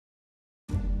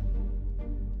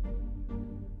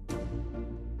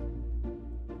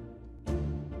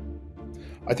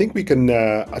I think we can.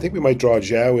 I think we might draw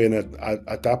Zhao in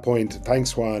at that point.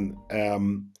 Thanks, Juan.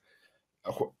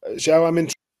 Zhao, I'm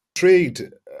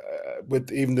intrigued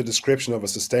with even the description of a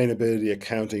sustainability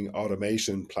accounting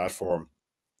automation platform.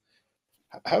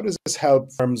 How does this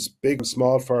help firms, big and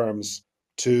small firms,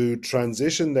 to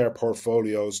transition their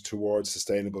portfolios towards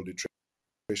sustainable nutrition?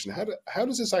 How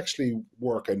does this actually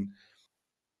work? And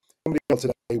somebody else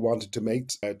today wanted to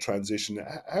make a transition.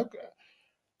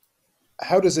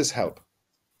 How does this help?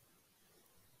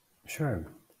 Sure.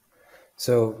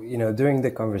 So, during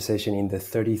the conversation in the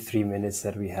 33 minutes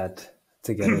that we had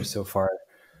together so far,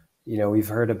 we've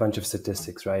heard a bunch of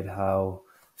statistics, right? How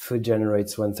food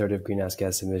generates 1/3 of greenhouse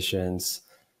gas emissions,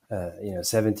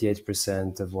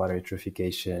 78% of water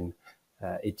eutrophication.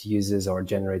 It uses or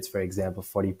generates, for example,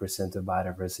 40% of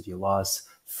biodiversity loss,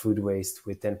 food waste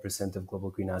with 10% of global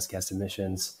greenhouse gas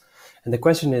emissions. And the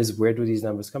question is, where do these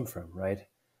numbers come from, right?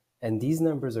 And these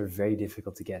numbers are very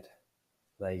difficult to get.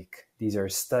 Like, these are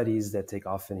studies that take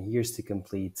often years to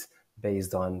complete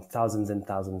based on thousands and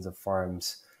thousands of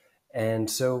farms. And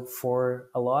so for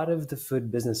a lot of the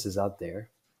food businesses out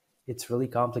there, it's really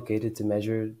complicated to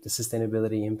measure the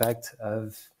sustainability impact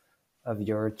of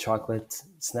your chocolate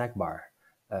snack bar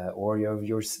or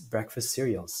your breakfast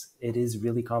cereals. It is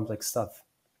really complex stuff.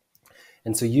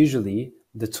 And so usually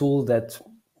the tool that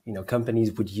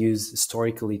companies would use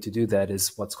historically to do that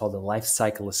is what's called a life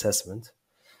cycle assessment.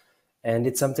 And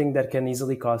it's something that can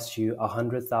easily cost you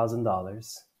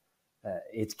 $100,000.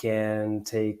 It can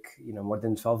take more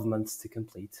than 12 months to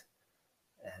complete.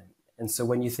 And so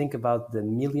when you think about the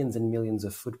millions and millions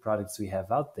of food products we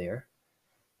have out there,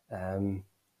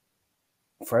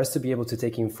 for us to be able to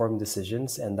take informed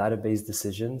decisions and database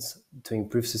decisions to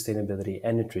improve sustainability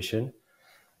and nutrition,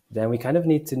 then we kind of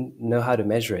need to know how to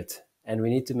measure it. And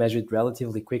we need to measure it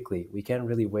relatively quickly. We can't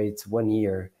really wait 1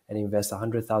 year and invest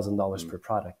 $100,000 per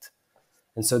product.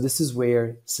 And so this is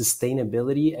where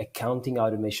sustainability accounting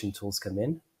automation tools come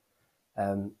in,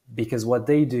 because what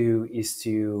they do is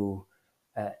to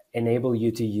enable you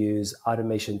to use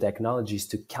automation technologies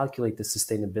to calculate the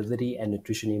sustainability and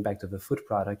nutrition impact of a food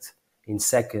product in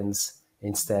seconds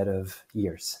instead of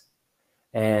years.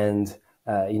 And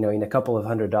in a couple of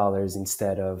 $100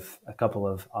 instead of a couple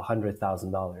of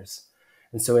 $100,000.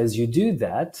 And so as you do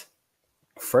that,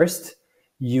 first,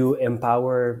 you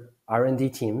empower R&D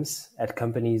teams at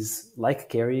companies like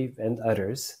Kerry and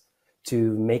others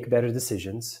to make better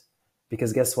decisions.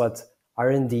 Because guess what?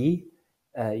 R&D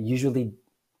usually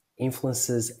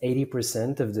influences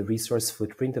 80% of the resource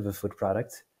footprint of a food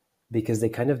product, because they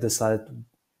kind of decide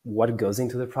what goes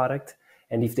into the product.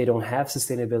 And if they don't have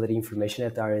sustainability information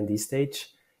at the R&D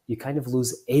stage, you kind of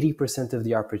lose 80% of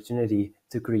the opportunity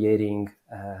to creating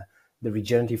the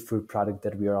regenerative food product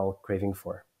that we are all craving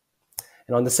for.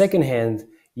 And on the second hand,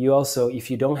 you also,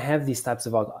 if you don't have these types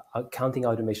of accounting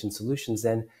automation solutions,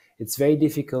 then it's very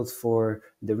difficult for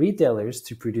the retailers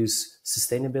to produce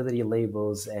sustainability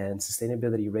labels and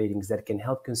sustainability ratings that can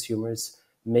help consumers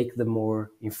make the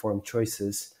more informed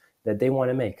choices that they want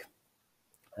to make.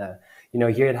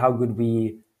 Here at How Good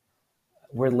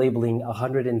we're labeling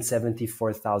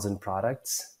 174,000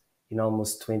 products in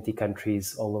almost 20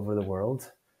 countries all over the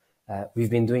world. We've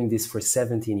been doing this for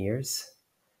 17 years.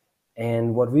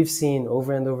 And what we've seen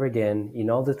over and over again in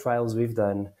all the trials we've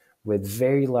done with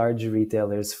very large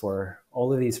retailers for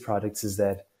all of these products is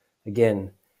that,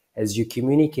 again, as you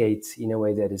communicate in a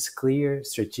way that is clear,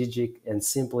 strategic, and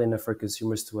simple enough for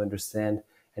consumers to understand,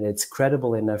 and it's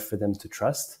credible enough for them to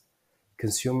trust,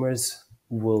 consumers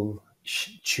will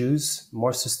choose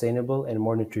more sustainable and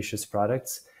more nutritious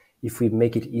products if we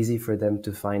make it easy for them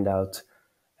to find out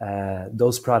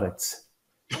those products.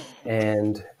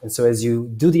 And so as you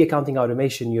do the accounting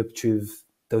automation, you achieve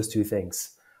those two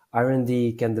things.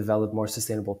 R&D can develop more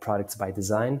sustainable products by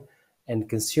design, and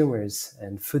consumers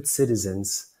and food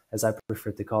citizens, as I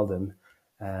prefer to call them,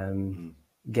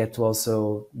 get to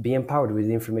also be empowered with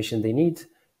the information they need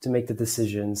to make the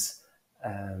decisions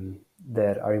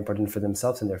that are important for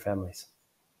themselves and their families.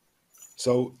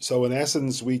 So in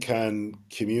essence, we can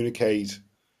communicate,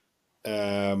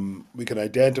 we can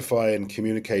identify and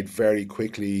communicate very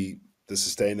quickly the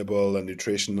sustainable and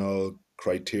nutritional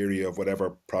criteria of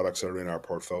whatever products are in our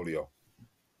portfolio.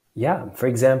 Yeah, for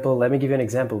example, let me give you an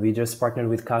example. We just partnered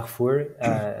with Carrefour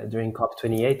during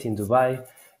COP28 in Dubai,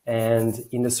 and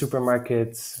in the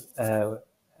supermarkets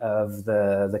of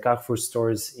the Carrefour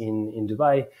stores in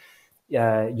Dubai,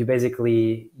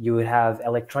 you would have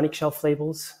electronic shelf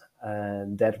labels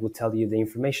that would tell you the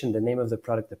information, the name of the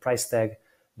product, the price tag,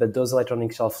 but those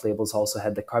electronic shelf labels also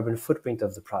had the carbon footprint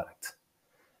of the product.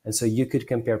 And so you could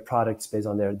compare products based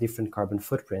on their different carbon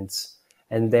footprints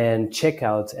and then check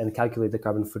out and calculate the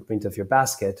carbon footprint of your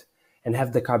basket, and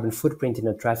have the carbon footprint in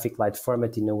a traffic light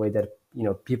format in a way that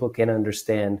people can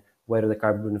understand whether the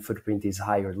carbon footprint is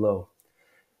high or low.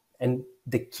 And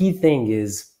the key thing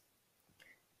is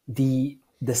the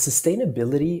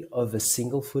sustainability of a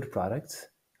single food product,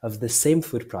 of the same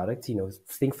food product.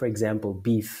 Think, for example,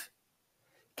 beef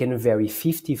can vary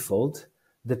 50-fold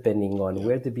depending on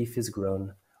where the beef is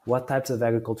grown, what types of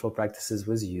agricultural practices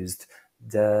was used,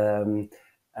 the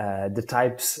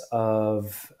types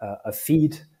of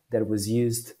feed that was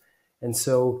used. And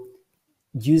so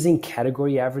using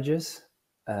category averages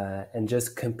and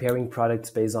just comparing products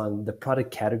based on the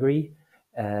product category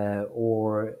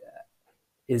or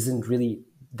isn't really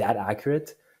that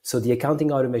accurate. So the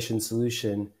accounting automation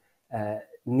solution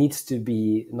needs to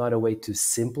be not a way to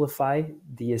simplify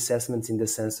the assessments in the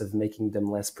sense of making them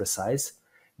less precise,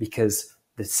 because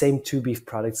the same two beef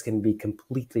products can be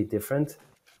completely different,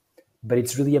 but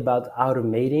it's really about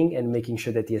automating and making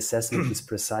sure that the assessment is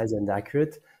precise and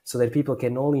accurate, so that people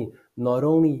can not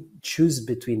only choose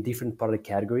between different product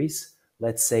categories,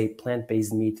 let's say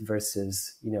plant-based meat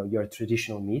versus your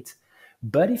traditional meat.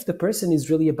 But if the person is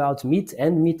really about meat,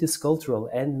 and meat is cultural,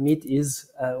 and meat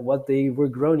is what they were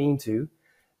grown into,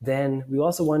 then we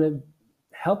also want to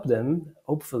help them,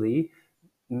 hopefully,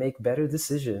 make better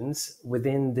decisions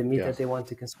within the meat that they want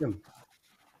to consume.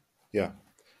 Yeah.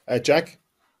 Jack?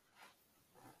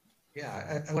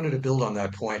 Yeah, I wanted to build on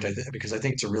that point because I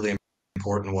think it's a really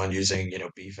important one, using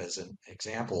beef as an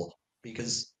example,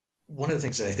 because one of the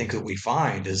things that I think that we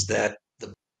find is that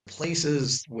the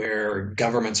places where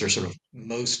governments are sort of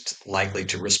most likely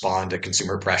to respond to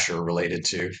consumer pressure related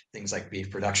to things like beef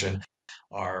production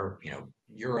are,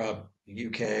 Europe,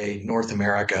 UK, North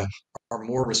America, are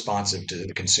more responsive to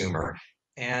the consumer.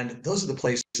 And those are the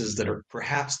places that are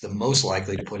perhaps the most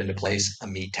likely to put into place a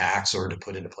meat tax or to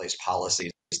put into place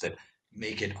policies that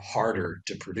make it harder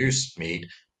to produce meat.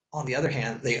 On the other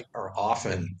hand, they are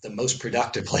often the most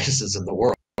productive places in the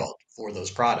world for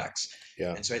those products.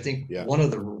 Yeah. And so I think Yeah. one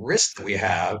of the risks that we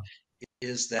have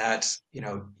is that,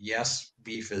 yes,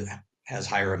 has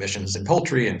higher emissions than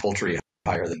poultry, and poultry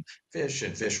higher than fish,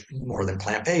 and fish more than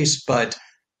plant-based. But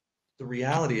the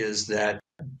reality is that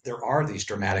there are these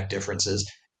dramatic differences.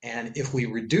 And if we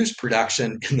reduce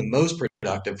production in the most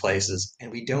productive places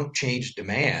and we don't change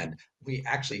demand, we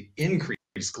actually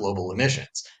increase global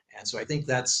emissions. And so I think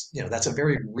that's a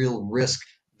very real risk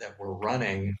that we're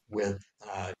running with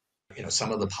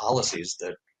some of the policies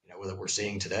that that we're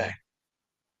seeing today.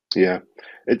 Yeah,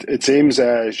 it seems,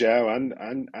 Zhao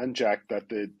and Jack, that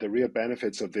the real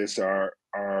benefits of this are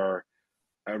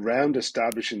around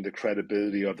establishing the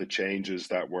credibility of the changes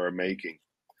that we're making.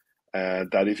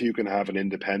 That if you can have an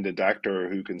independent actor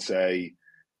who can say,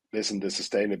 listen, the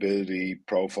sustainability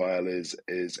profile is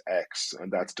X,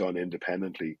 and that's done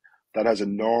independently, that has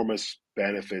enormous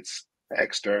benefits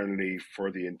externally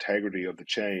for the integrity of the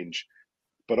change,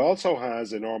 but also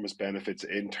has enormous benefits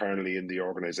internally in the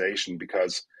organization,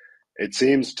 because it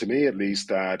seems to me, at least,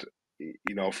 that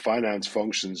finance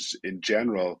functions in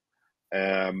general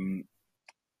view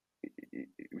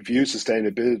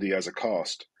sustainability as a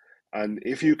cost. And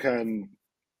if you can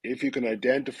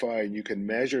identify and you can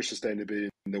measure sustainability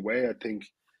in the way I think,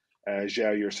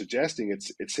 Zhao, you're suggesting,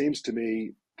 it seems to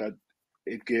me that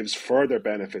it gives further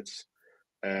benefits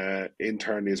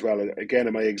internally as well. Again,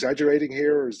 am I exaggerating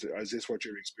here, or is this what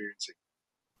you're experiencing?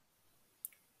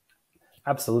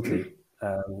 Absolutely.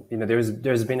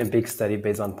 There's been a big study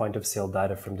based on point of sale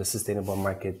data from the Sustainable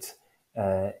Market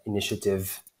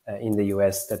Initiative in the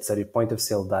US that studied point of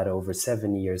sale data over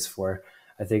 7 years for,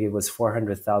 I think it was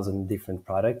 400,000 different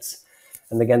products.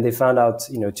 And again, they found out,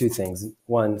 two things.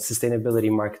 One, sustainability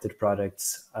marketed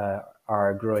products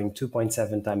are growing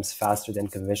 2.7 times faster than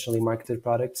conventionally marketed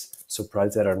products, so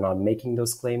products that are not making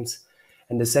those claims.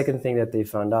 And the second thing that they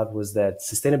found out was that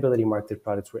sustainability marketed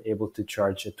products were able to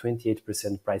charge a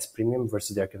 28% price premium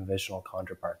versus their conventional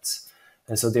counterparts.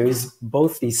 And so there is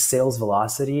both the sales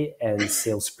velocity and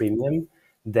sales premium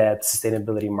that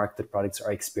sustainability marketed products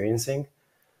are experiencing.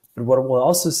 But what we're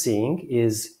also seeing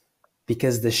is,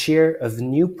 because the share of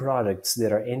new products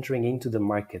that are entering into the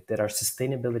market that are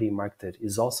sustainability marketed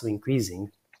is also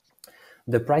increasing,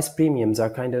 the price premiums are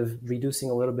kind of reducing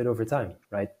a little bit over time,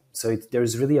 right? So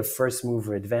there's really a first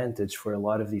mover advantage for a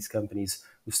lot of these companies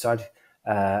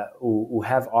who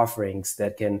have offerings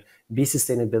that can be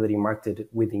sustainability marketed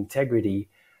with integrity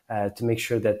to make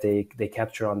sure that they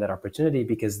capture on that opportunity,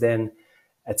 because then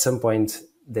at some point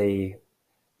they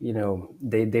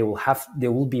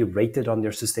will be rated on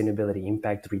their sustainability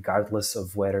impact regardless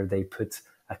of whether they put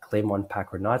a claim on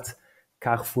pack or not.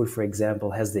 Carrefour, for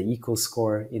example, has the eco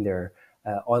score in their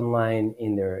online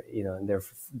in their, in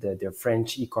their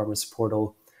French e-commerce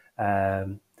portal,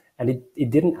 and it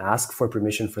didn't ask for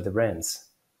permission for the brands,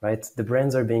 right? The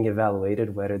brands are being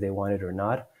evaluated whether they want it or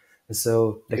not. And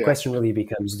so the Yeah. question really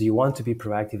becomes: do you want to be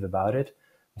proactive about it?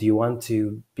 Do you want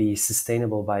to be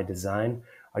sustainable by design?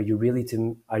 Are you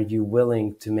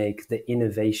willing to make the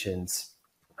innovations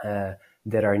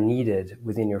that are needed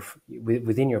within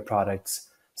your products,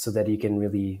 so that you can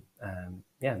really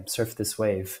surf this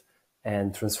wave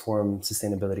and transform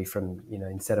sustainability from,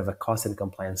 instead of a cost and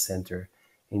compliance center,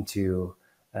 into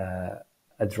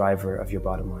a driver of your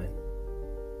bottom line?